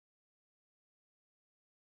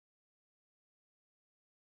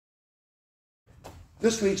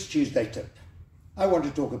This week's Tuesday tip. I want to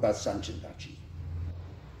talk about Sanchin dachi.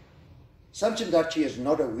 Sanchin dachi is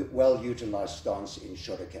not a well-utilized stance in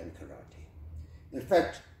Shotokan karate. In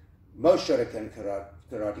fact, most Shotokan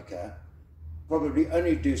karateka probably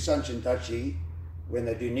only do Sanchin dachi when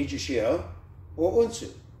they do Nijishio or Unsu.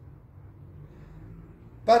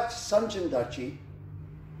 But Sanchin dachi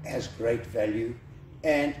has great value,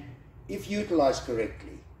 and if utilized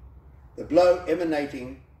correctly, the blow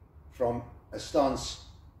emanating from a stance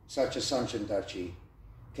such as Sanchin dachi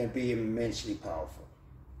can be immensely powerful,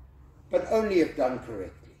 but only if done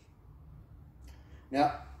correctly.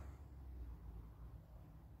 Now,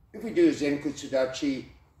 if we do a Zenkutsu dachi,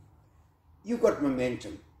 you've got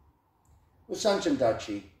momentum. With Sanchin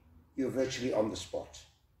dachi, you're virtually on the spot.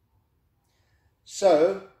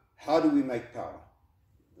 So, how do we make power?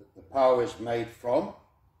 The power is made from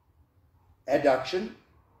adduction,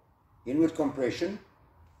 inward compression,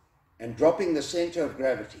 and dropping the center of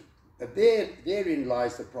gravity. But therein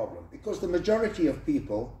lies the problem, because the majority of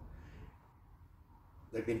people,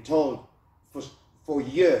 they've been told for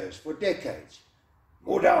years, for decades,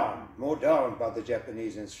 more down by the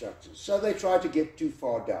Japanese instructors. So they try to get too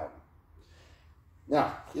far down.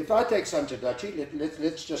 Now, if I take Sanchin dachi,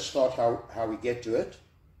 let's just start how we get to it.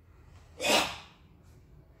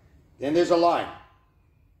 Then there's a line.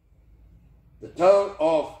 The toe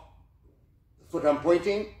of the foot I'm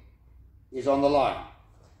pointing is on the line.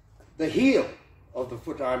 The heel of the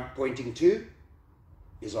foot I'm pointing to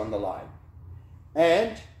is on the line.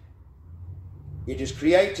 And it is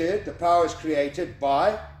created, the power is created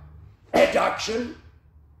by adduction,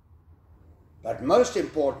 but most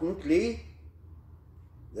importantly,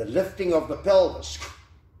 the lifting of the pelvis.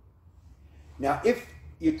 Now, if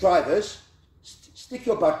you try this, stick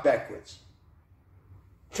your butt backwards.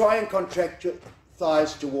 Try and contract your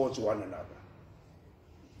thighs towards one another.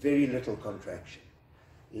 Very little contraction.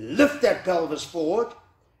 Lift that pelvis forward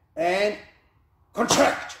and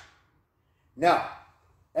contract. Now,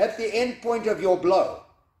 at the end point of your blow,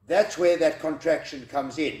 that's where that contraction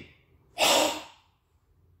comes in.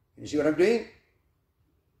 You see what I'm doing?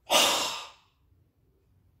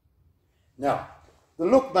 Now, the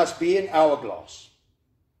look must be in hourglass.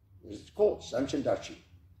 It's called Sanchin dachi,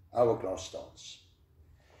 hourglass stance.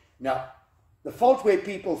 Now, the fault where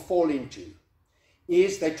people fall into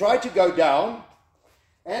is they try to go down,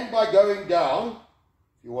 and by going down,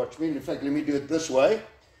 if you watch me, in fact, let me do it this way.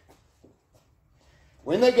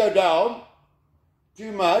 When they go down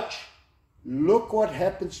too much, look what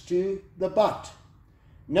happens to the butt.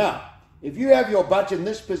 Now, if you have your butt in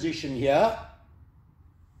this position here,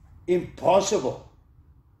 impossible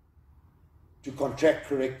to contract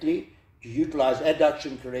correctly, to utilize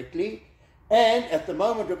adduction correctly, and at the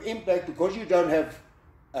moment of impact, because you don't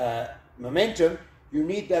have momentum, you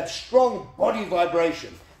need that strong body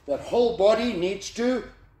vibration. That whole body needs to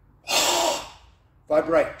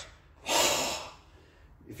vibrate.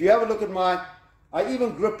 If you have a look at I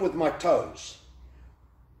even grip with my toes.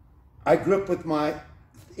 I grip with my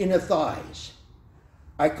inner thighs.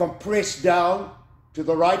 I compress down to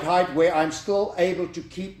the right height where I'm still able to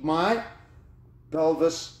keep my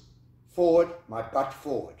pelvis forward, my butt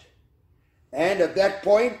forward. And at that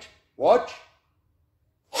point, watch.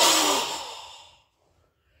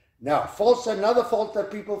 Now, another fault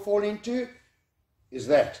that people fall into is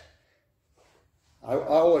that. I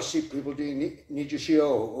always see people doing Nijishio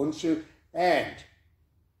or Unsu, and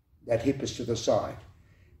that hip is to the side.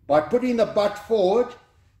 By putting the butt forward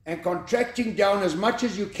and contracting down as much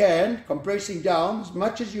as you can, compressing down as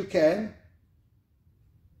much as you can,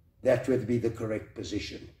 that would be the correct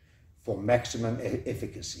position for maximum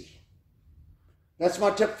efficacy. That's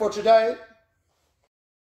my tip for today.